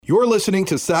You're listening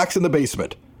to Sox in the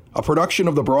Basement, a production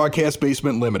of the Broadcast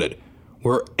Basement Limited,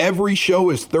 where every show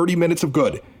is 30 minutes of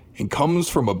good and comes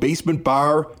from a basement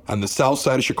bar on the south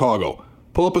side of Chicago.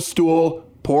 Pull up a stool,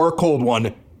 pour a cold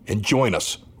one, and join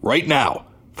us right now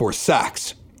for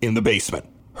Sox in the Basement.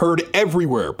 Heard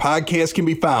everywhere podcasts can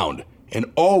be found, and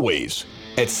always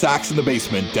at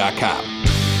soxinthebasement.com.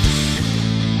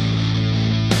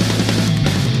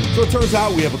 So it turns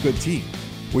out we have a good team,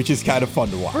 which is kind of fun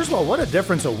to watch. First of all, what a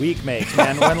difference a week makes,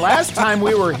 man. When last time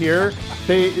we were here,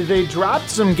 they dropped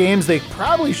some games they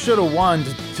probably should have won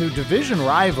to division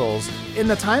rivals. In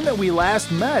the time that we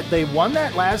last met, they won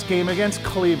that last game against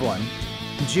Cleveland.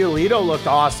 Giolito looked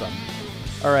awesome.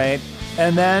 All right.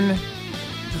 And then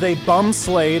they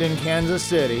bum-slayed in Kansas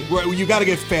City. Right, well, you got to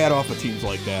get fat off of teams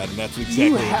like that, and that's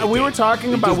exactly what we were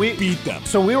talking about. We beat them.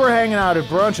 So we were hanging out at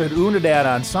brunch at Unidad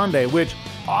on Sunday, which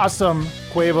awesome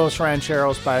Cuervos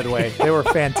Rancheros, by the way. They were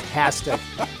fantastic.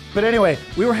 But anyway,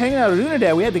 we were hanging out at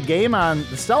Unidad. We had the game on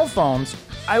the cell phones.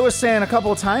 I was saying a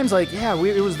couple of times, like, yeah,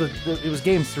 it was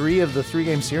game 3 of the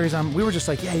 3-game series. We were just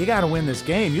like, yeah, you got to win this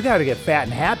game. You got to get fat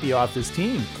and happy off this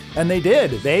team. And they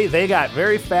did. They got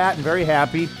very fat and very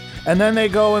happy. And then they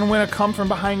go and win a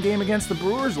come-from-behind game against the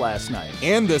Brewers last night.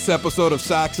 And this episode of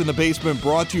Sox in the Basement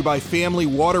brought to you by Family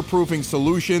Waterproofing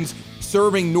Solutions,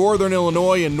 serving Northern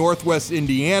Illinois and Northwest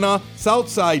Indiana.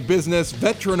 Southside business,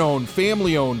 veteran-owned,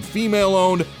 family-owned,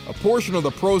 female-owned. A portion of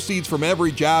the proceeds from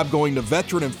every job going to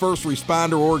veteran and first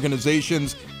responder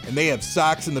organizations. And they have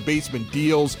Sox in the Basement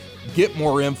deals. Get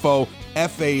more info,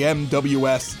 famws.com.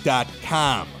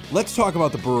 Let's talk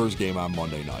about the Brewers game on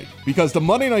Monday night, because the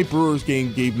Monday night Brewers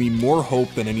game gave me more hope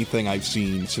than anything I've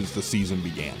seen since the season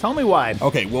began. Tell me why.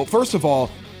 Okay, well, first of all,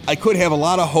 I could have a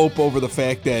lot of hope over the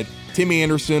fact that Tim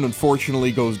Anderson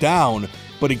unfortunately goes down,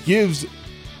 but it gives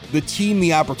the team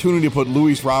the opportunity to put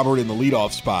Luis Robert in the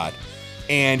leadoff spot,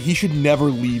 and he should never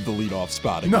leave the leadoff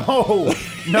spot again. No.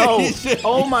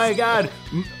 Oh my God.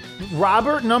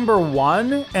 Robert number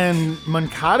 1 and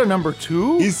Moncada number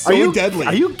 2? He's so deadly.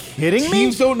 Are you kidding me?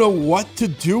 Teams don't know what to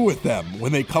do with them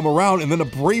when they come around, and then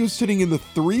Abreu's sitting in the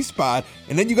 3 spot,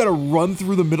 and then you got to run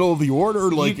through the middle of the order.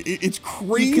 It's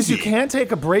crazy. Because you can't take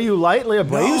Abreu lightly.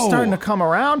 Abreu's starting to come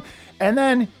around, and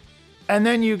then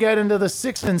you get into the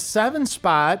 6 and 7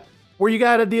 spot where you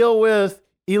got to deal with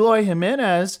Eloy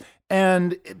Jimenez,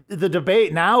 and the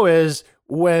debate now is,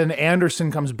 when Anderson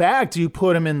comes back, do you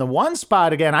put him in the 1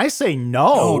 spot again? I say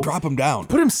no. No, drop him down.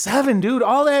 Put him 7, dude.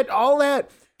 All that.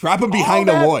 Drop him behind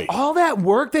Eloy. All that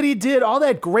work that he did, all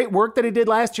that great work that he did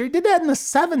last year, he did that in the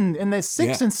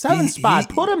 6 and 7 spot.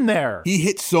 Put him there. He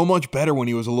hit so much better when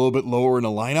he was a little bit lower in the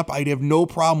lineup. I'd have no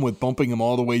problem with bumping him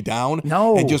all the way down.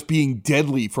 No. And just being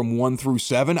deadly from 1 through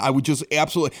 7. I would just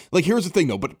absolutely, here's the thing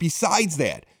though, but besides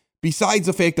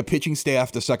the fact the pitching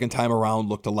staff the second time around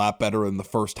looked a lot better than the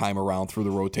first time around through the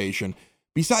rotation,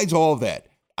 besides all of that,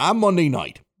 on Monday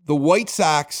night, the White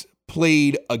Sox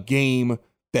played a game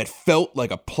that felt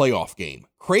like a playoff game.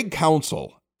 Craig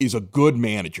Counsell is a good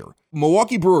manager.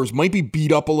 Milwaukee Brewers might be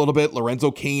beat up a little bit.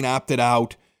 Lorenzo Cain opted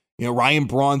out. Ryan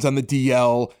Braun's on the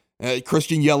DL.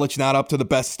 Christian Yelich not up to the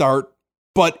best start.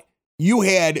 But you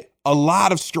had a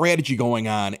lot of strategy going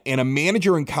on and a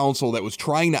manager in Counsell that was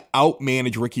trying to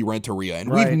outmanage Ricky Renteria. And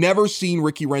We've never seen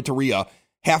Ricky Renteria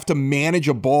have to manage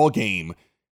a ball game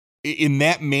in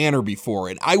that manner before.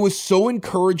 And I was so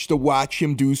encouraged to watch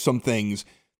him do some things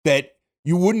that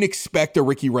you wouldn't expect a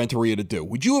Ricky Renteria to do.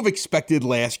 Would you have expected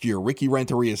last year Ricky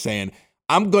Renteria saying,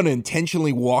 I'm going to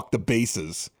intentionally walk the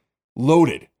bases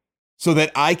loaded so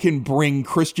that I can bring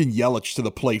Christian Yelich to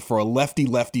the plate for a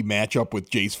lefty-lefty matchup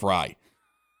with Jace Fry?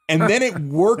 And then it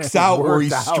works out where he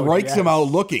strikes him out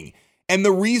looking. And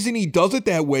the reason he does it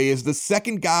that way is the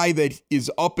second guy that is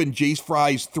up in Jace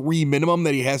Fry's 3 minimum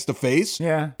that he has to face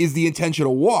is the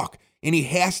intentional walk. And he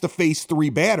has to face 3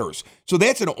 batters. So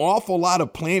that's an awful lot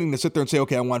of planning to sit there and say,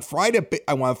 okay, I want Fry to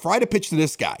pitch to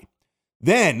this guy.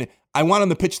 Then I want him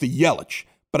to pitch to Yelich.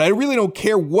 But I really don't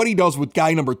care what he does with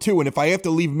guy number 2. And if I have to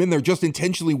leave him in there, just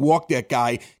intentionally walk that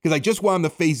guy because I just want him to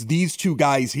face these 2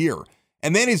 guys here.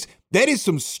 And that is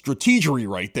some strategery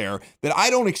right there that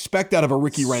I don't expect out of a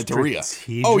Ricky Renteria.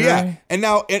 Oh yeah. And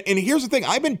now, and here's the thing: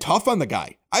 I've been tough on the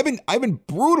guy. I've been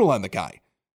brutal on the guy,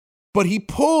 but he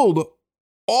pulled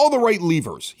all the right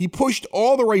levers. He pushed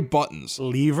all the right buttons.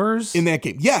 Levers in that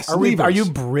game. Yes. Are you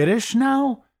British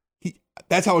now?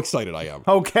 That's how excited I am.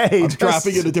 Okay, I'm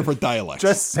dropping into different dialects.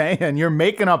 Just saying, you're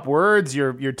making up words.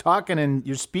 You're talking and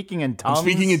you're speaking in tongues. I'm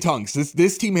speaking in tongues.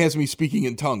 This team has me speaking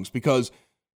in tongues because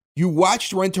you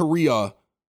watched Renteria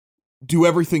do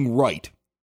everything right,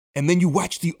 and then you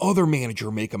watched the other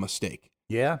manager make a mistake.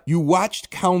 Yeah. You watched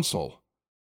Counsell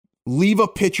leave a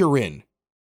pitcher in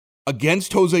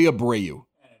against Jose Abreu,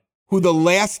 who the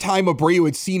last time Abreu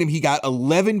had seen him, he got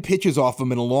 11 pitches off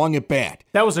him in a long at bat.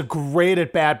 That was a great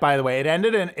at bat, by the way. It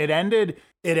ended in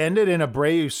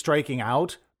Abreu striking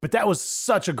out, but that was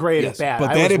such a great at bat.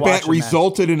 But that at bat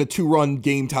resulted in a 2-run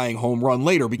game-tying home run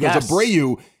later because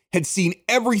Abreu had seen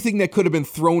everything that could have been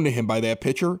thrown to him by that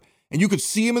pitcher, and you could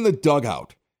see him in the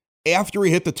dugout after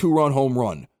he hit the 2-run home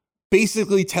run,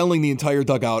 basically telling the entire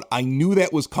dugout, I knew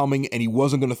that was coming and he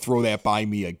wasn't going to throw that by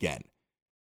me again.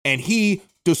 And he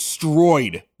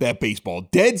destroyed that baseball,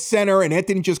 dead center, and that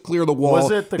didn't just clear the wall.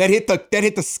 That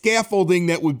hit the scaffolding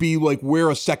that would be like where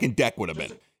a second deck would have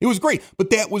been. It was great, but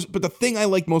the thing I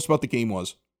liked most about the game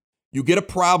was you get a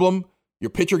problem, your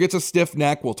pitcher gets a stiff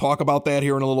neck. We'll talk about that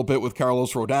here in a little bit with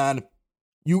Carlos Rodon.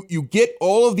 You get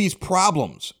all of these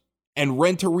problems, and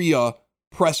Renteria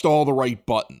pressed all the right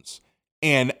buttons.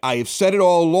 And I have said it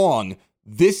all along.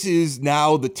 This is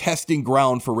now the testing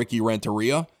ground for Ricky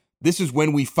Renteria. This is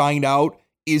when we find out,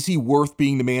 is he worth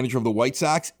being the manager of the White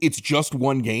Sox? It's just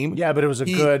one game. Yeah, but it was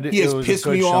He has pissed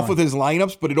me off with his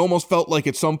lineups, but it almost felt like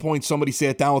at some point somebody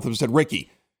sat down with him and said, Ricky,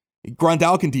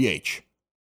 Grandal can DH.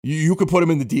 You could put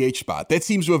him in the DH spot. That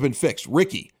seems to have been fixed.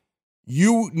 Ricky,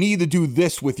 you need to do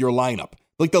this with your lineup.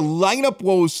 Like the lineup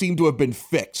woes seem to have been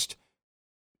fixed.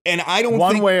 And I don't think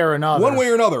one way or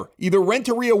another. Either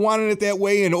Renteria wanted it that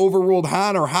way and overruled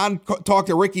Hahn, or Hahn talked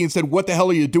to Ricky and said, what the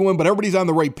hell are you doing? But everybody's on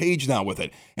the right page now with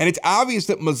it. And it's obvious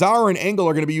that Mazara and Engel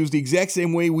are going to be used the exact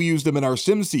same way we used them in our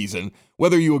sim season,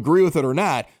 whether you agree with it or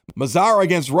not. Mazara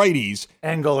against righties,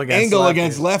 Engel against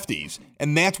lefties.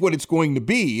 And that's what it's going to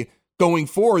be going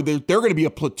forward. They're going to be a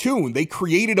platoon. They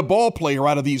created a ball player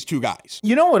out of these two guys.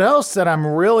 You know what else that I'm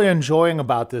really enjoying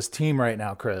about this team right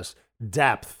now, Chris?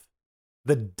 Depth.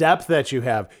 The depth that you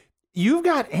have. You've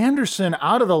got Anderson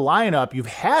out of the lineup. You've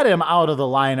had him out of the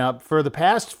lineup for the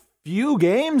past few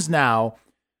games now,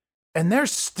 and they're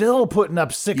still putting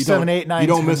up 6, 7, 8, 9,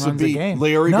 10 runs a game.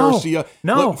 Larry Garcia.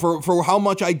 No. Look, for how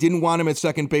much I didn't want him at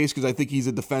second base because I think he's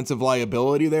a defensive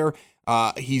liability there,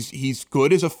 he's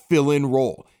good as a fill-in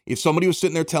role. If somebody was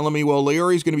sitting there telling me, well,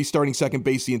 Larry's going to be starting second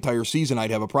base the entire season, I'd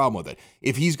have a problem with it.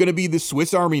 If he's going to be the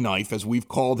Swiss Army knife, as we've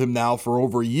called him now for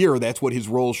over a year, that's what his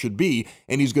role should be,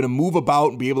 and he's going to move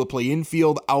about and be able to play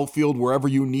infield, outfield, wherever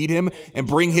you need him, and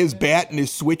bring his bat and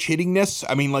his switch hittingness.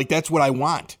 I mean, like, that's what I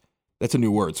want. That's a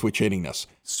new word, switch hittingness.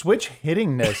 Switch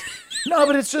hittingness? No,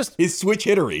 but it's just... His switch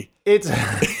hittery. It's...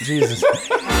 Jesus.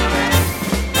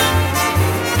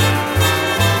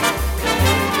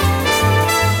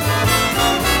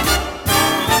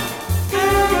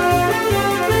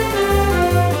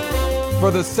 For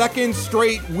the second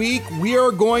straight week, we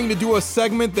are going to do a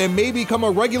segment that may become a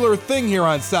regular thing here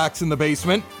on Sox in the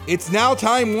Basement. It's now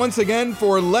time once again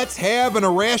for Let's Have an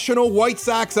Irrational White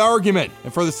Sox Argument.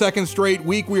 And for the second straight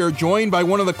week, we are joined by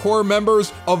one of the core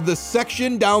members of the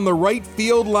section down the right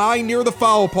field line near the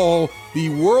foul pole, the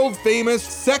world-famous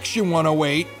Section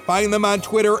 108. Find them on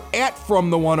Twitter at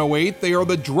 @FromThe108. They are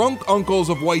the drunk uncles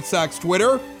of White Sox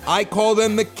Twitter. I call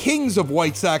them the kings of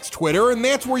White Sox Twitter, and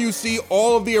that's where you see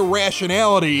all of the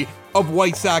irrationality of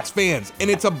White Sox fans, and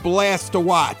it's a blast to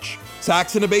watch.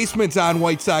 Sox in the Basement's on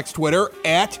White Sox Twitter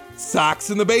at Sox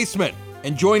in the Basement.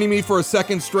 And joining me for a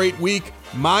second straight week,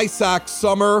 My Sox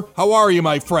Summer. How are you,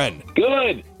 my friend?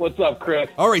 Good. What's up, Chris?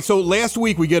 All right, so last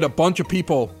week we get a bunch of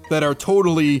people that are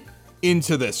totally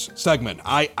into this segment.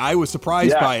 I was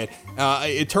surprised by it.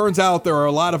 It turns out there are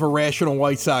a lot of irrational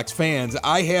White Sox fans.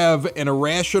 I have an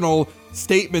irrational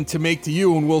statement to make to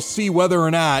you, and we'll see whether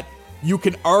or not you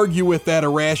can argue with that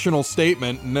irrational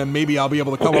statement, and then maybe I'll be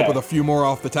able to come up with a few more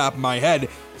off the top of my head.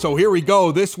 So here we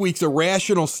go. This week's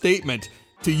irrational statement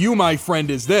to you, my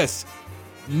friend, is this.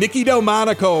 Nicky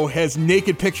Delmonico has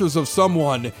naked pictures of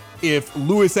someone if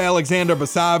Luis Alexander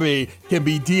Basabe can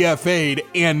be DFA'd,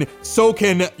 and so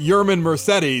can Yerman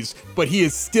Mercedes, but he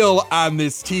is still on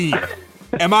this team.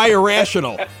 Am I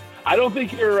irrational? I don't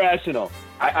think you're irrational.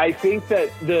 I think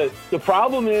that the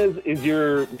problem is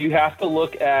you have to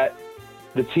look at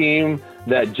the team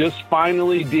that just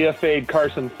finally DFA'd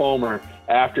Carson Fulmer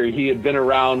after he had been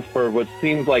around for what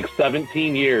seems like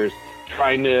 17 years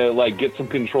trying to get some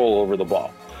control over the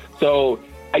ball. So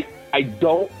I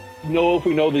don't know if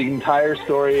we know the entire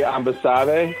story on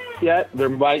Basabe yet. There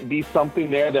might be something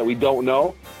there that we don't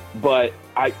know, but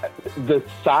the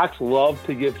Sox love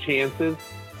to give chances,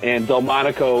 and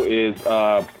Delmonico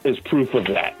is proof of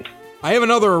that. I have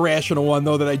another irrational one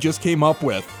though that I just came up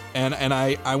with, and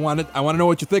I want to know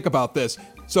what you think about this.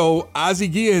 So Ozzie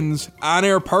Guillen's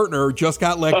on-air partner just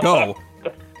got let go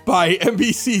by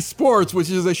NBC Sports, which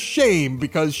is a shame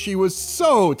because she was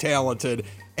so talented.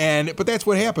 But that's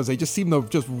what happens. They just seem to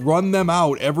just run them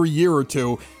out every year or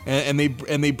two, and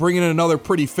they bring in another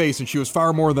pretty face, and she was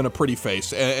far more than a pretty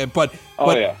face. But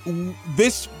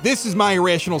this is my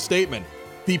irrational statement.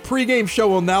 The pregame show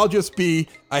will now just be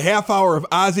a half hour of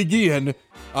Ozzie Guillen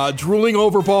drooling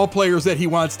over ball players that he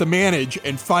wants to manage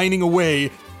and finding a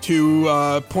way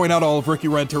to point out all of Ricky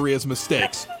Renteria's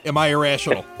mistakes. Am I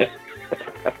irrational?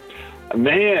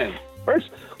 Man, first,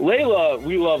 Layla,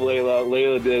 we love Layla.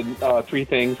 Layla did 3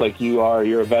 things like you are.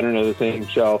 You're a veteran of the same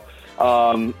show.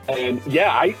 And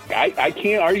yeah, I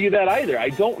can't argue that either. I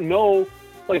don't know.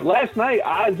 Like last night,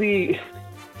 Ozzie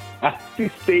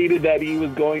stated that he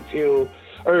was going to,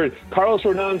 or Carlos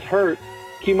Rodon's hurt.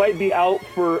 He might be out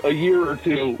for a year or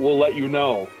two. We'll let you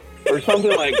know, or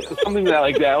something like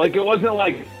that. Like it wasn't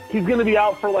like he's going to be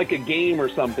out for like a game or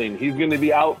something. He's going to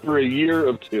be out for a year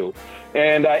or two,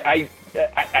 and I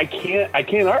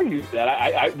can't argue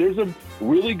that. There's a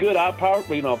really good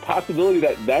possibility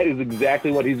that is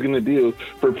exactly what he's going to do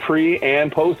for pre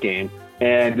and post game,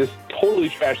 and just totally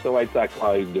trash the White Sox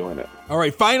while he's doing it. All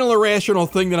right, final irrational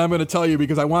thing that I'm going to tell you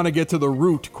because I want to get to the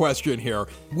root question here.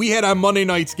 We had on Monday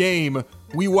night's game,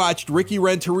 we watched Ricky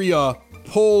Renteria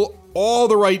pull all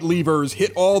the right levers,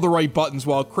 hit all the right buttons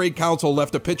while Craig Counsell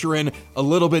left a pitcher in a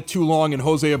little bit too long and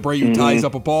Jose Abreu ties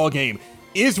up a ball game.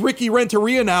 Is Ricky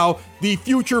Renteria now the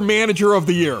future manager of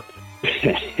the year?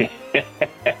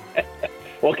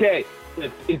 Okay,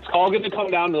 it's all going to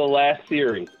come down to the last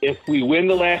series. If we win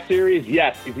the last series,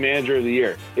 yes, he's manager of the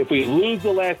year. If we lose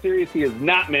the last series, he is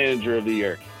not manager of the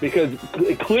year because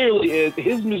it clearly is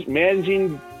his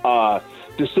managing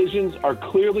decisions are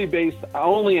clearly based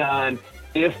only on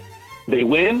if they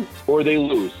win or they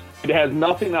lose. It has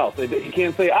nothing else. He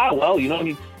can't say,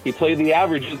 he played the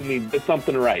averages and he did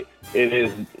something right.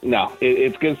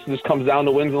 It just comes down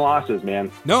to wins and losses,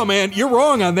 man. No, man, you're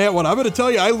wrong on that one. I'm going to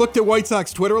tell you, I looked at White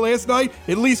Sox Twitter last night,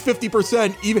 at least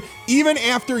 50%, even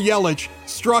after Yelich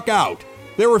struck out,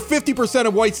 there were 50%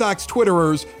 of White Sox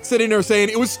Twitterers sitting there saying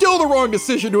it was still the wrong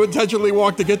decision to intentionally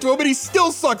walk to get to him, but he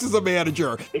still sucks as a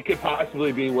manager. It could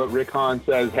possibly be what Rick Hahn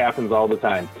says happens all the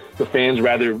time. The fans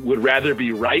would rather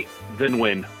be right than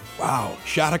win. Wow,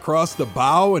 shot across the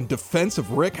bow and defense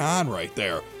of Rick Hahn right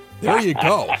there. There you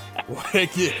go.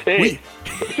 Listen,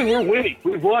 we're winning.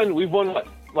 We've won what?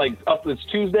 Like it's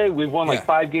Tuesday. We've won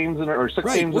 5 games or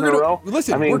 6 games in a row.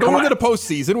 Listen, we're going to the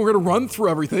postseason. We're going to run through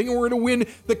everything, and we're going to win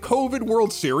the COVID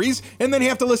World Series, and then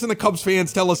have to listen to Cubs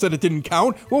fans tell us that it didn't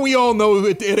count when we all know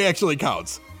it actually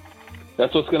counts.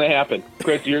 That's what's going to happen,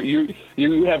 Chris. You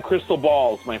have crystal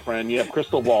balls, my friend. You have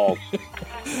crystal balls.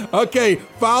 Okay,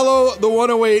 follow the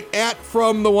 108 at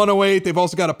From the 108. They've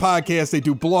also got a podcast. They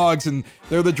do blogs, and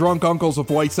they're the drunk uncles of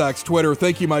White Sox Twitter.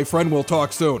 Thank you, my friend. We'll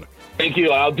talk soon. Thank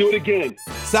you. I'll do it again.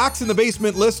 Sox in the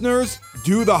Basement listeners,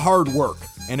 do the hard work.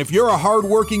 And if you're a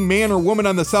hardworking man or woman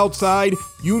on the South Side,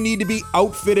 you need to be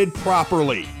outfitted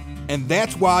properly. And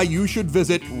that's why you should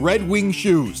visit Red Wing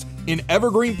Shoes in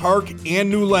Evergreen Park and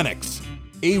New Lenox,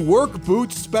 a work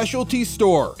boots specialty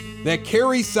store that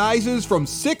carries sizes from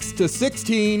 6 to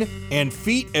 16 and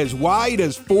feet as wide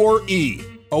as 4E.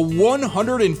 A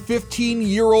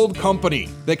 115-year-old company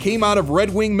that came out of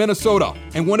Red Wing, Minnesota,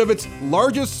 and one of its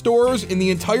largest stores in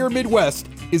the entire Midwest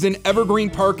is in Evergreen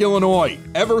Park, Illinois,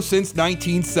 ever since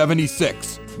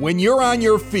 1976. When you're on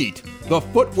your feet, the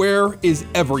footwear is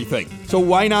everything. So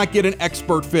why not get an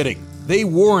expert fitting? They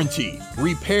warranty,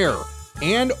 repair,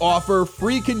 and offer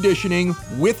free conditioning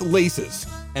with laces.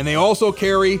 And they also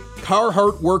carry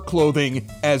Carhartt work clothing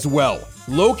as well.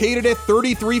 Located at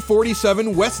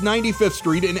 3347 West 95th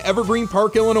Street in Evergreen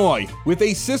Park, Illinois, with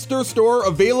a sister store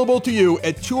available to you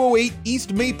at 208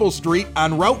 East Maple Street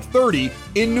on Route 30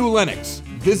 in New Lenox.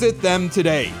 Visit them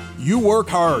today. You work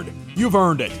hard. You've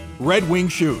earned it. Red Wing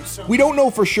Shoes. We don't know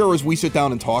for sure as we sit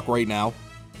down and talk right now,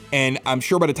 and I'm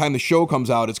sure by the time the show comes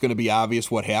out, it's going to be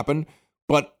obvious what happened,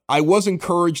 but I was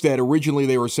encouraged that originally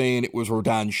they were saying it was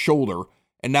Rodon's shoulder,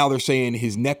 and now they're saying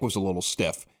his neck was a little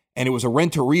stiff. And it was a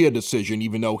Renteria decision,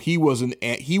 even though he wasn't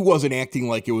acting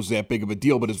like it was that big of a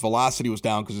deal, but his velocity was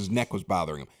down because his neck was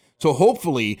bothering him. So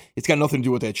hopefully it's got nothing to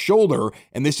do with that shoulder,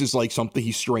 and this is like something,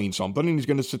 he strained something, and he's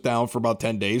going to sit down for about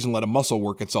 10 days and let a muscle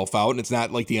work itself out, and it's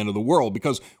not like the end of the world,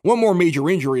 because one more major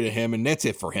injury to him, and that's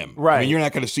it for him. Right. I mean, you're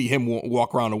not going to see him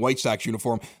walk around in a White Sox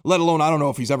uniform, let alone I don't know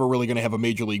if he's ever really going to have a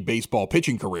Major League Baseball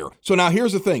pitching career. So now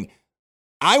here's the thing.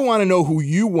 I want to know who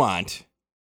you want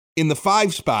in the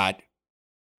 5 spot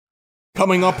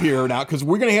coming up here now, because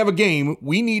we're going to have a game.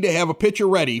 We need to have a pitcher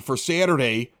ready for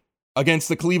Saturday against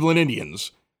the Cleveland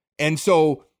Indians. And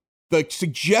so the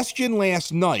suggestion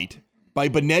last night by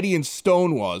Benetti and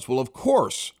Stone was, well, of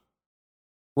course,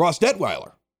 Ross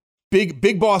Detweiler.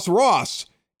 Big Boss Ross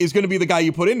is going to be the guy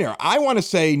you put in there. I want to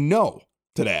say no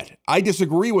to that. I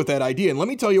disagree with that idea, and let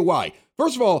me tell you why.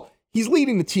 First of all, he's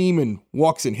leading the team in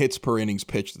walks and hits per innings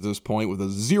pitched at this point with a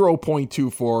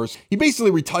 0.24. He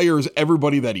basically retires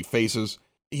everybody that he faces.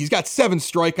 He's got 7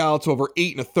 strikeouts over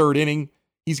 8 1/3 inning.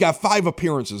 He's got 5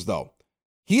 appearances, though.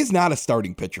 He is not a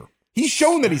starting pitcher. He's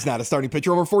shown that he's not a starting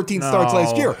pitcher over 14 starts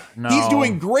last year. He's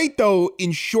doing great, though,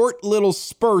 in short little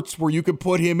spurts where you could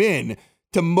put him in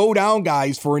to mow down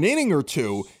guys for an inning or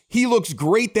two. He looks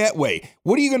great that way.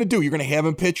 What are you going to do? You're going to have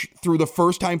him pitch through the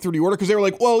first time through the order? Because they were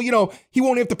like, well, he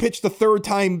won't have to pitch the third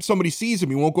time somebody sees him.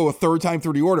 He won't go a third time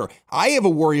through the order. I have a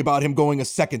worry about him going a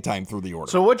second time through the order.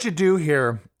 So what you do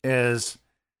here is,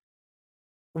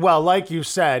 well, like you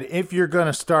said, if you're going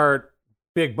to start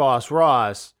Big Boss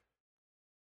Ross,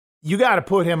 you got to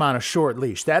put him on a short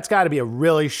leash. That's got to be a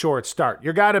really short start.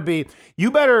 You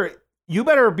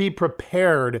better be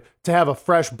prepared to have a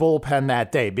fresh bullpen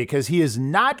that day, because he is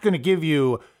not going to give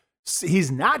you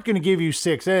 6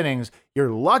 innings.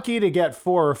 You're lucky to get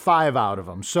 4 or 5 out of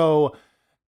him. So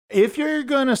if you're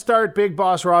going to start Big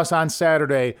Boss Ross on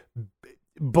Saturday,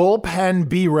 bullpen,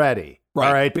 be ready. Right.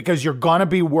 All right, because you're going to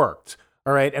be worked.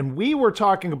 All right. And we were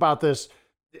talking about this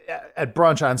at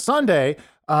brunch on Sunday,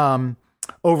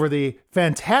 over the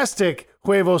fantastic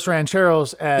Huevos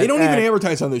Rancheros. They don't even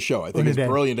advertise on this show. I think Unidad. It's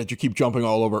brilliant that you keep jumping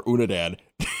all over Unidad.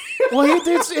 Well,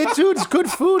 it's good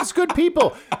food. It's good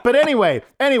people. But anyway,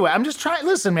 I'm just trying.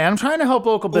 Listen, man, I'm trying to help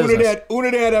local business.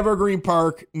 Unidad Evergreen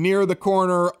Park, near the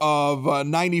corner of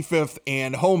 95th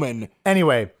and Homan.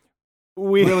 Anyway.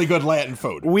 Really good Latin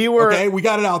food. We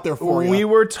got it out there for you. We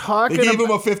were talking. They gave him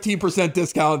a 15%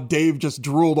 discount. Dave just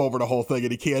drooled over the whole thing,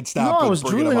 and he can't stop. No, I was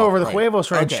drooling over the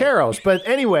Huevos Rancheros. Okay. But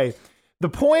anyway, the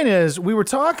point is, we were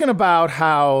talking about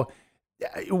how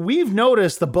we've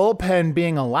noticed the bullpen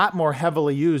being a lot more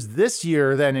heavily used this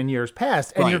year than in years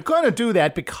past, and you're going to do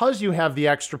that because you have the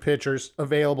extra pitchers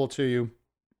available to you,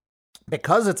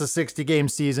 because it's a 60-game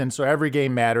season, so every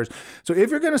game matters. So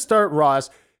if you're going to start Ross,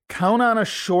 count on a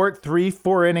short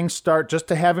 3-4 inning start just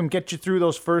to have him get you through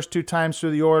those first 2 times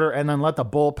through the order, and then let the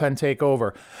bullpen take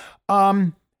over.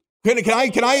 Can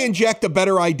I inject a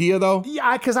better idea, though?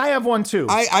 Yeah, because I have one, too.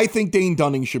 I think Dane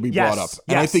Dunning should be brought up.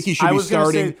 And I think he should be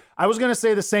starting. I was going to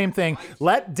say the same thing.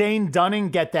 Let Dane Dunning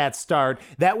get that start.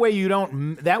 That way you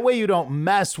don't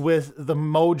mess with the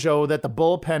mojo that the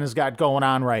bullpen has got going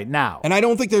on right now. And I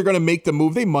don't think they're going to make the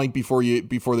move. They might before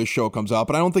this show comes out,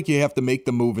 but I don't think you have to make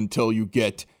the move until you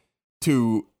get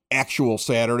to actual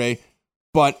Saturday.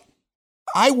 But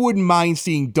I wouldn't mind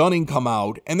seeing Dunning come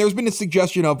out. And there's been a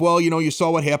suggestion of, well, you saw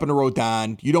what happened to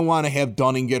Rodon. You don't want to have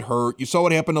Dunning get hurt. You saw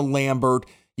what happened to Lambert.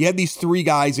 You had these 3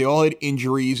 guys. They all had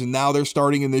injuries, and now they're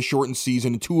starting in this shortened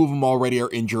season, and 2 of them already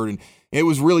are injured. And it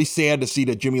was really sad to see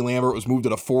that Jimmy Lambert was moved to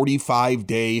the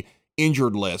 45-day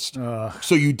injured list.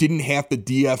 So you didn't have to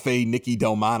DFA Nicky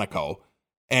Delmonico,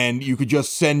 and you could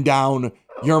just send down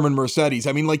Yerman Mercedes.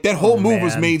 I mean, like, that whole move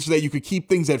was made so that you could keep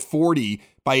things at 40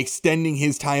 by extending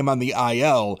his time on the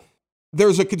IL.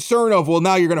 There's a concern of, well,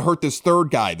 now you're going to hurt this third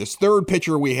guy, this third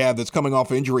pitcher we have that's coming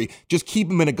off injury. Just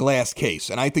keep him in a glass case.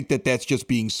 And I think that's just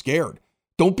being scared.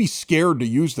 Don't be scared to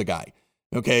use the guy.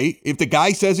 Okay? If the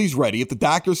guy says he's ready, if the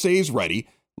doctors say he's ready,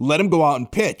 let him go out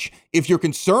and pitch. If you're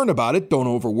concerned about it, don't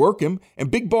overwork him.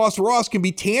 And Big Boss Ross can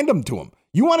be tandem to him.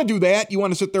 You want to do that? You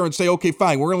want to sit there and say, okay,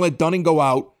 fine, we're going to let Dunning go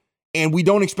out, and we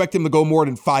don't expect him to go more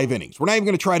than 5 innings. We're not even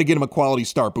going to try to get him a quality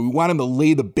start, but we want him to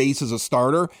lay the base as a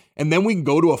starter, and then we can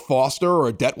go to a Foster or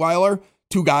a Detweiler,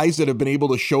 2 guys that have been able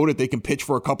to show that they can pitch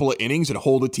for a couple of innings and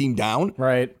hold a team down.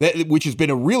 Right. Which has been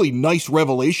a really nice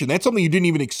revelation. That's something you didn't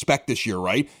even expect this year,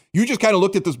 right? You just kind of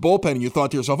looked at this bullpen and you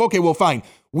thought to yourself, okay, well, fine.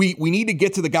 We need to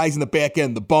get to the guys in the back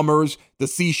end, the Bummers, the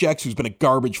Cisheks, who's been a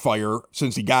garbage fire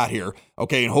since he got here.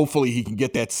 Okay, and hopefully he can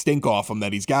get that stink off him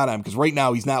that he's got on him, because right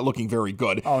now he's not looking very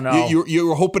good. Oh, no.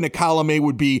 You're hoping that Colomé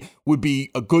would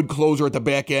be a good closer at the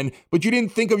back end, but you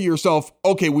didn't think of yourself,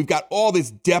 okay, we've got all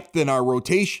this depth in our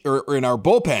rotation or in our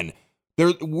bullpen.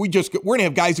 We're going to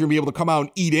have guys that are going to be able to come out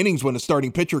and eat innings when a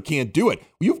starting pitcher can't do it.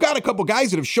 You've got a couple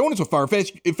guys that have shown it so far.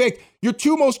 In fact, your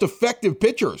 2 most effective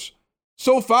pitchers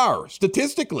so far,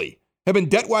 statistically, have been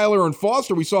Detweiler and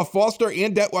Foster. We saw Foster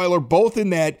and Detweiler both in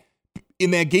that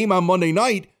game on Monday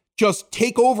night just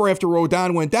take over after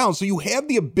Rodon went down. So you have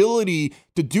the ability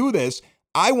to do this.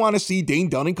 I want to see Dane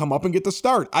Dunning come up and get the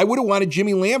start. I would have wanted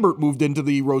Jimmy Lambert moved into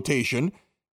the rotation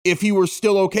if he were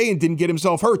still okay and didn't get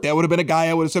himself hurt. That would have been a guy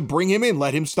I would have said, bring him in,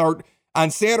 let him start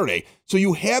on Saturday. So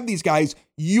you have these guys,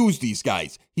 use these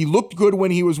guys. He looked good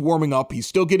when he was warming up. He's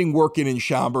still getting work in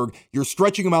Schaumburg. You're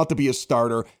stretching him out to be a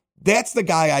starter. That's the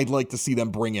guy I'd like to see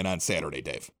them bring in on Saturday,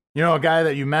 Dave. You know, a guy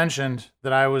that you mentioned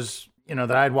that I was,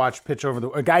 that I'd watched pitch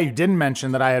a guy you didn't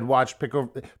mention that I had watched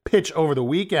pitch over the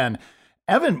weekend,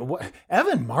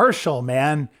 Evan Marshall,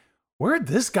 man. Where'd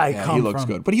this guy come from? He looks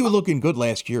good, but he was looking good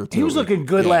last year too. He was looking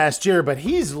good last year, but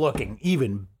he's looking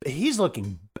even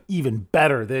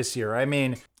better this year. I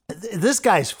mean, this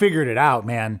guy's figured it out,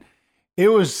 man. It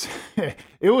was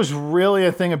really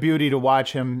a thing of beauty to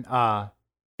watch him.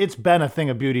 It's been a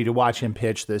thing of beauty to watch him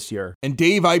pitch this year. And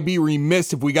Dave, I'd be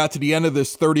remiss if we got to the end of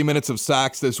this 30 minutes of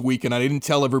Sox this week and I didn't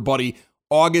tell everybody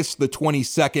August the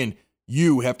 22nd.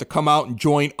 You have to come out and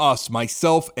join us.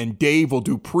 Myself and Dave will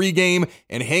do pregame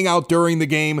and hang out during the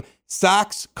game.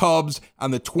 Sox Cubs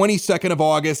on the 22nd of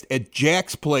August at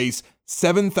Jack's Place,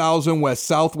 7000 West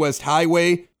Southwest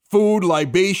Highway. Food,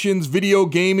 libations, video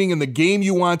gaming, and the game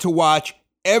you want to watch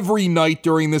every night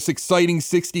during this exciting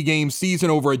 60-game season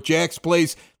over at Jack's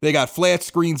Place. They got flat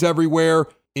screens everywhere.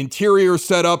 Interior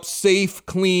setup, safe,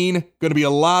 clean. Going to be a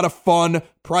lot of fun.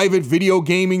 Private video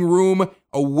gaming room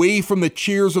away from the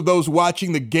cheers of those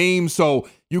watching the game. So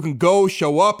you can go,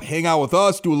 show up, hang out with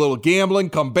us, do a little gambling,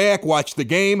 come back, watch the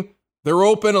game. They're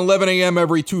open 11 a.m.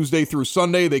 every Tuesday through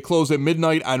Sunday. They close at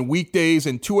midnight on weekdays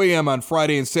and 2 a.m. on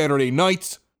Friday and Saturday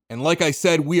nights. And like I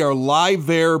said, we are live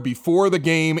there before the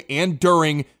game and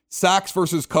during Sox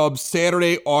versus Cubs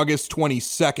Saturday, August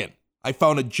 22nd. I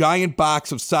found a giant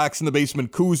box of Sox in the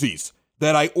Basement koozies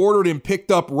that I ordered and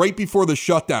picked up right before the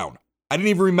shutdown. I didn't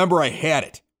even remember I had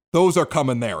it. Those are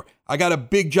coming there. I got a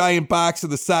big giant box of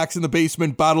the Sox in the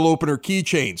Basement bottle opener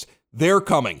keychains. They're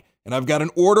coming. And I've got an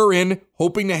order in,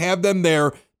 hoping to have them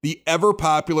there, the ever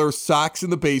popular Sox in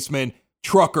the Basement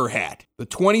trucker hat. The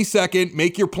 22nd,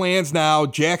 make your plans now.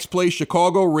 Jack's Place,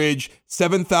 Chicago Ridge,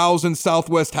 7000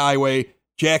 Southwest Highway.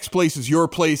 Jack's Place is your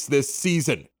place this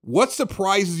season. What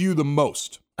surprises you the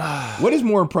most? What is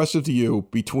more impressive to you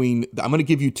between, I'm going to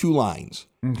give you two lines.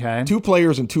 Okay. Two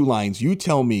players and two lines. You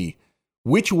tell me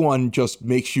which one just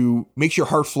makes your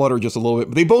heart flutter just a little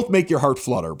bit. They both make your heart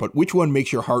flutter, but which one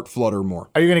makes your heart flutter more?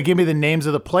 Are you going to give me the names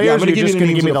of the players? Yeah, I'm going to give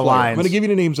you the lines. I'm going to give you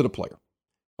the names of the player.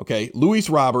 Okay. Luis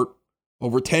Robert,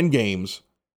 over 10 games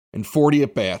and 40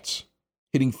 at-bats,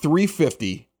 hitting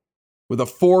 .350 with a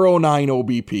 .409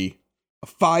 OBP, a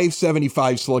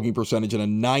 .575 slugging percentage, and a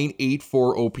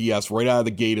 .984 OPS right out of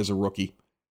the gate as a rookie.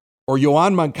 Or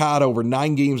Yoan Moncada, over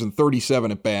 9 games and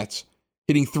 37 at-bats,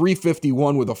 hitting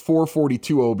 .351 with a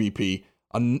 .442 OBP,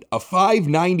 a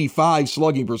 .595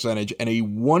 slugging percentage, and a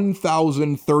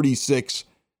 .1036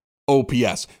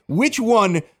 OPS. Which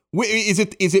one, is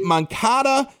it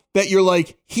Moncada that you're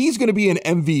like, he's going to be an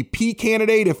MVP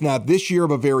candidate, if not this year,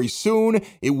 but very soon?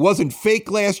 It wasn't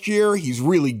fake last year. He's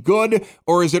really good.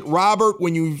 Or is it Robert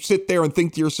when you sit there and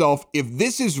think to yourself, if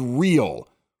this is real,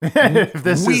 we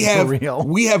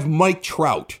have Mike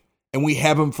Trout and we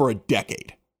have him for a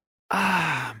decade.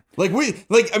 I was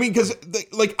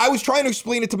trying to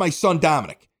explain it to my son,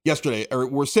 Dominic, yesterday, or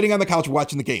we're sitting on the couch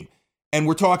watching the game and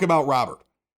we're talking about Robert.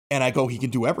 And I go, he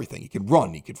can do everything. He can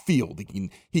run. He can field. He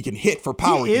can hit for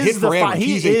power. He can hit for average.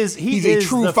 He's a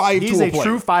true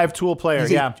five-tool player.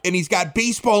 Yeah, and he's got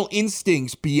baseball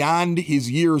instincts beyond his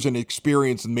years and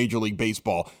experience in Major League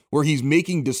Baseball, where he's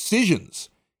making decisions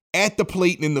at the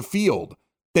plate and in the field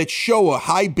that show a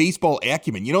high baseball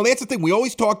acumen. You know, that's the thing we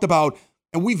always talked about,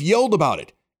 and we've yelled about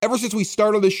it ever since we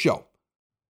started this show.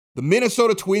 The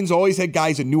Minnesota Twins always had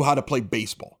guys that knew how to play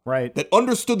baseball, right? That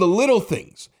understood the little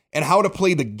things and how to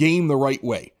play the game the right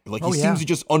way. Like he seems to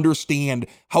just understand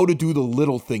how to do the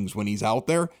little things when he's out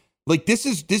there. Like this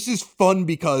is fun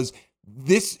because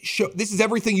this is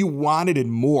everything you wanted and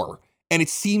more. And it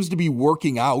seems to be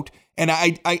working out. And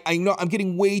I know I'm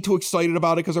getting way too excited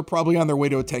about it because they're probably on their way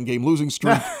to a 10-game losing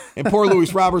streak. And poor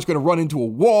Luis Robert's going to run into a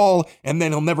wall and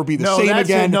then he'll never be the same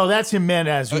again. That's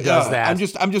Jimenez who does that.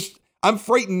 I'm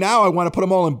frightened now. I want to put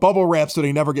them all in bubble wrap so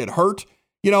they never get hurt.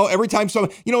 You know, every time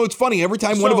it's funny. Every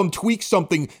time one of them tweaks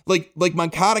something, like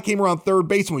Moncada came around third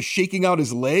base and was shaking out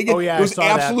his leg. Oh yeah, there was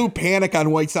absolute panic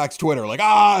on White Sox Twitter. Like,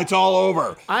 it's all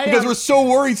over because we're so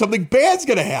worried something bad's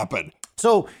going to happen.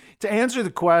 So to answer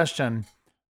the question,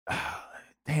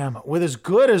 with as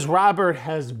good as Robert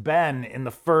has been in the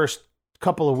first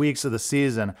couple of weeks of the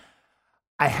season,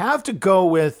 I have to go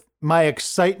with my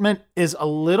excitement is a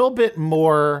little bit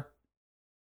more.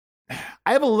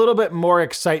 I have a little bit more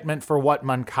excitement for what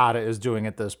Moncada is doing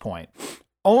at this point,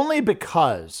 only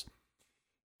because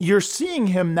you're seeing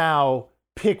him now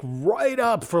pick right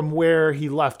up from where he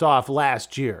left off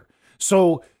last year.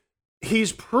 So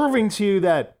he's proving to you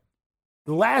that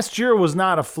last year was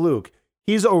not a fluke.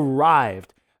 He's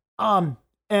arrived.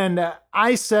 And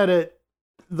I said it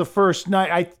the first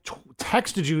night. I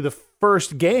texted you the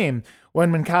first game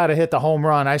when Moncada hit the home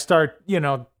run, I start,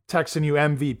 texting you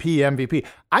MVP.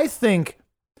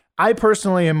 I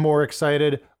personally am more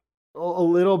excited a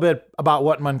little bit about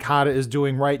what Moncada is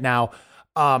doing right now.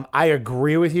 I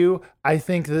agree with you. I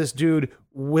think this dude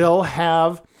will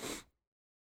have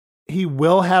an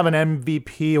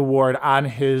MVP award on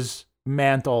his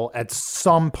mantle at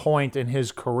some point in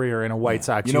his career in a White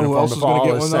Sox You know who uniform else is going to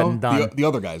get one, though? done. The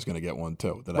other guy's going to get one,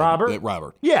 too. Robert?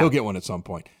 Robert. Yeah. He'll get one at some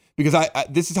point. Because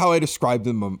this is how I described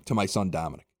him to my son,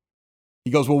 Dominic.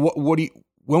 He goes, well, when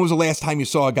was the last time you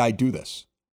saw a guy do this?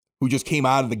 Who just came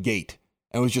out of the gate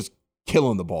and was just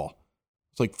killing the ball?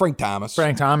 It's like Frank Thomas.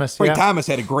 Frank Thomas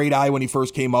had a great eye when he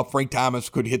first came up. Frank Thomas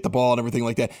could hit the ball and everything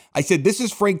like that. I said, this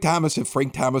is Frank Thomas if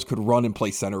Frank Thomas could run and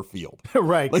play center field.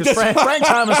 Right, because Frank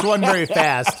Thomas wasn't very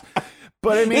fast.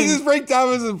 But I mean, this is Frank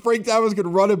Thomas and Frank Thomas could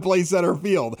run and play center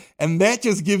field. And that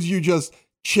just gives you just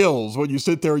chills when you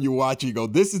sit there and you watch and you go,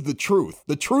 this is the truth.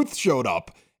 The truth showed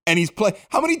up and he's playing.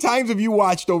 How many times have you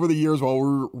watched over the years while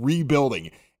we're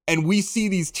rebuilding and we see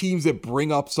these teams that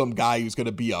bring up some guy who's going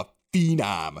to be a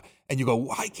phenom? And you go,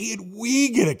 why can't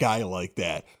we get a guy like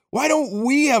that? Why don't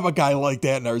we have a guy like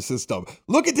that in our system?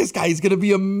 Look at this guy. He's going to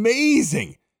be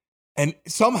amazing. And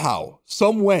somehow,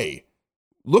 some way,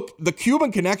 look, the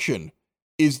Cuban connection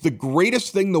is the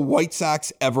greatest thing the White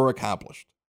Sox ever accomplished.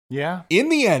 Yeah. In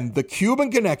the end, the Cuban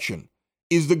connection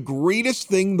is the greatest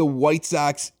thing the White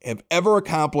Sox have ever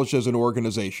accomplished as an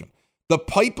organization. The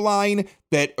pipeline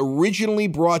that originally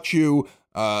brought you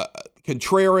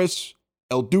Contreras,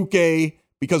 El Duque,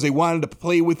 because they wanted to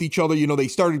play with each other. They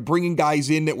started bringing guys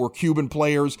in that were Cuban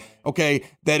players, okay,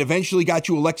 that eventually got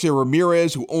you Alexei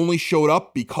Ramirez, who only showed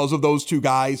up because of those two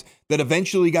guys, that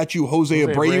eventually got you Jose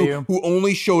Abreu, who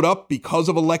only showed up because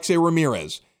of Alexei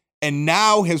Ramirez, and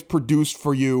now has produced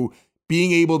for you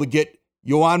being able to get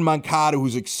Yoan Moncada,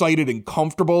 who's excited and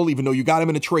comfortable, even though you got him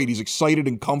in a trade, he's excited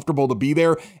and comfortable to be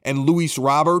there. And Luis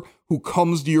Robert, who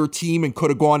comes to your team and could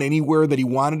have gone anywhere that he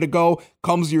wanted to go,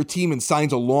 comes to your team and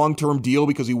signs a long-term deal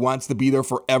because he wants to be there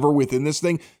forever within this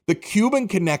thing. The Cuban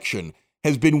connection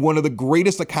has been one of the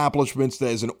greatest accomplishments that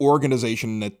as an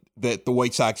organization that the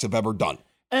White Sox have ever done.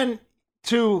 And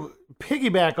to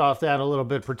piggyback off that a little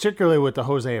bit, particularly with the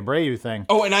Jose Abreu thing.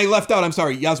 Oh, and I left out, I'm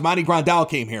sorry, Yasmani Grandal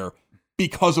came here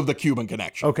because of the Cuban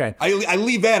connection. Okay. I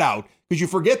leave that out because you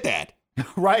forget that.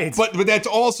 Right. But that's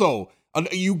also,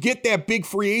 you get that big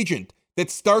free agent that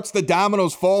starts the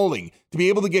dominoes falling to be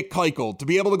able to get Keuchel, to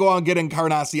be able to go out and get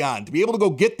Encarnacion, to be able to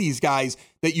go get these guys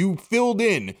that you filled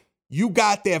in. You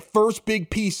got that first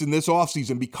big piece in this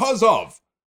offseason because of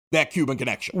that Cuban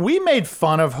connection. We made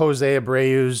fun of Jose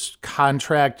Abreu's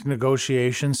contract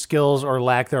negotiation skills or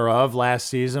lack thereof last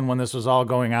season when this was all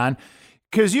going on.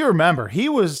 Because you remember, he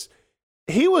was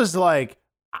like,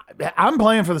 I'm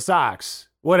playing for the Sox,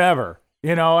 whatever.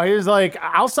 He was like,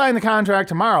 I'll sign the contract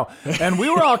tomorrow. And we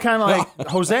were all kind of like,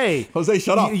 Jose,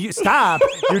 shut up. Stop.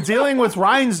 You're dealing with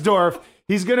Reinsdorf.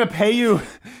 He's going to pay you.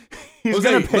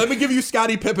 Let me give you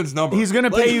Scottie Pippen's number. He's going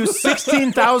to pay you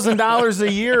 $16,000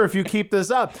 a year if you keep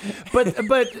this up.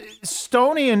 But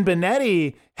Stoney and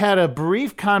Benetti had a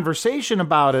brief conversation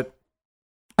about it.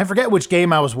 I forget which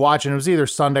game I was watching. It was either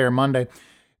Sunday or Monday.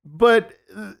 But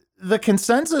the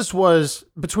consensus was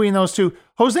between those two,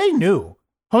 Jose knew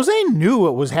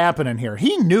what was happening here.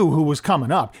 He knew who was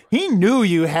coming up. He knew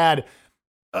you had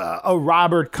a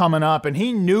Robert coming up, and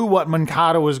he knew what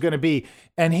Moncada was going to be.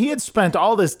 And he had spent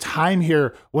all this time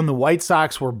here when the White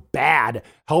Sox were bad,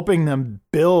 helping them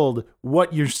build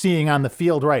what you're seeing on the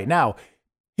field right now.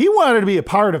 He wanted to be a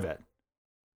part of it.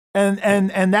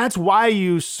 And that's why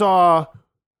you saw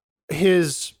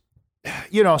his,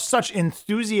 such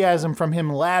enthusiasm from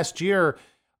him last year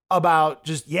about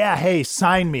just, hey,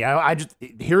 sign me. I just,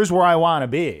 here's where I want to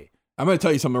be. I'm going to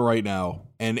tell you something right now.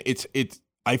 And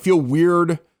I feel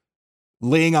weird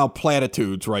laying out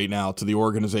platitudes right now to the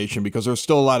organization because there's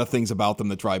still a lot of things about them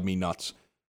that drive me nuts.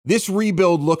 This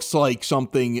rebuild looks like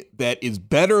something that is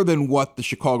better than what the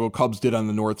Chicago Cubs did on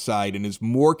the north side and is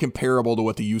more comparable to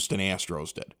what the Houston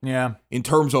Astros did. Yeah. In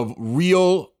terms of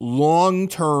real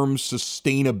long-term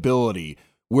sustainability,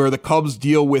 where the Cubs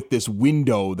deal with this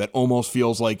window that almost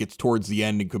feels like it's towards the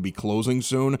end and could be closing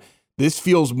soon. This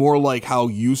feels more like how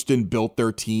Houston built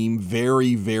their team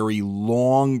very, very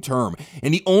long-term.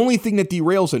 And the only thing that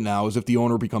derails it now is if the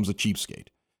owner becomes a cheapskate.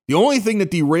 The only thing that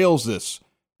derails this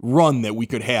run that we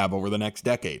could have over the next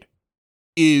decade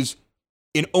is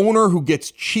an owner who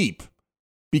gets cheap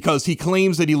because he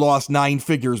claims that he lost 9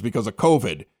 figures because of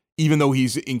COVID, even though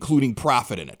he's including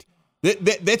profit in it.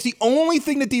 That's the only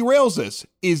thing that derails this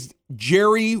is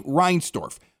Jerry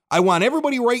Reinsdorf. I want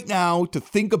everybody right now to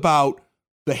think about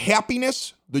the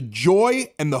happiness, the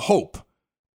joy, and the hope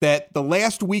that the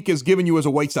last week has given you as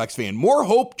a White Sox fan. More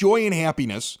hope, joy, and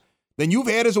happiness than you've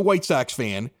had as a White Sox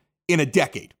fan in a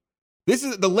decade. This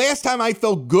is the last time I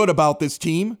felt good about this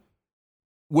team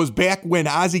was back when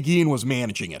Ozzie Guillen was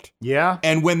managing it. Yeah.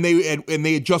 And when they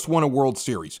had just won a World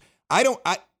Series.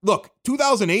 Look,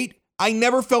 2008, I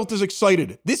never felt as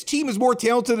excited. This team is more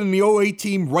talented than the 08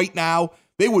 team right now.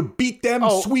 They would beat them,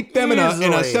 sweep them in a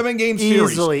 7-game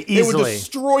series. They would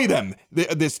destroy them,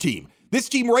 this team. This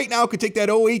team right now could take that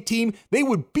 08 team. They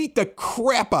would beat the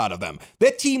crap out of them.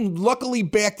 That team luckily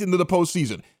backed into the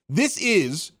postseason. This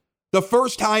is the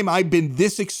first time I've been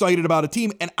this excited about a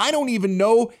team, and I don't even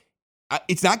know.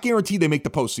 It's not guaranteed they make the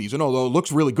postseason, although it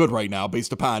looks really good right now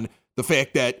based upon the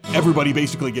fact that everybody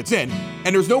basically gets in.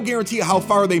 And there's no guarantee of how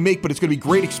far they make, but it's going to be a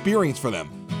great experience for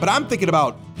them. But I'm thinking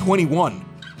about 21,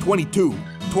 22,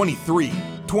 23,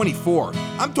 24.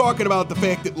 I'm talking about the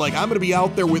fact that, like, I'm going to be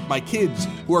out there with my kids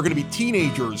who are going to be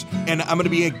teenagers, and I'm going to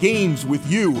be at games with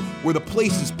you where the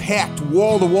place is packed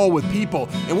wall to wall with people,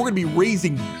 and we're going to be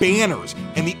raising banners.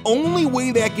 And the only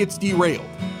way that gets derailed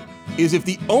is if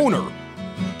the owner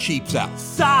cheaps out.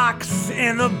 Sox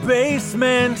in the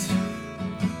basement.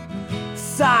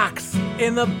 Sox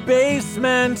in the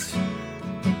basement.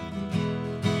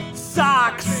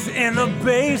 Sox in the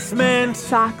basement.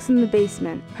 Sox in the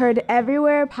Basement. Heard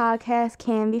everywhere podcasts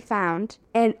can be found,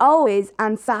 and always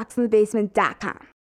on soxinthebasement.com.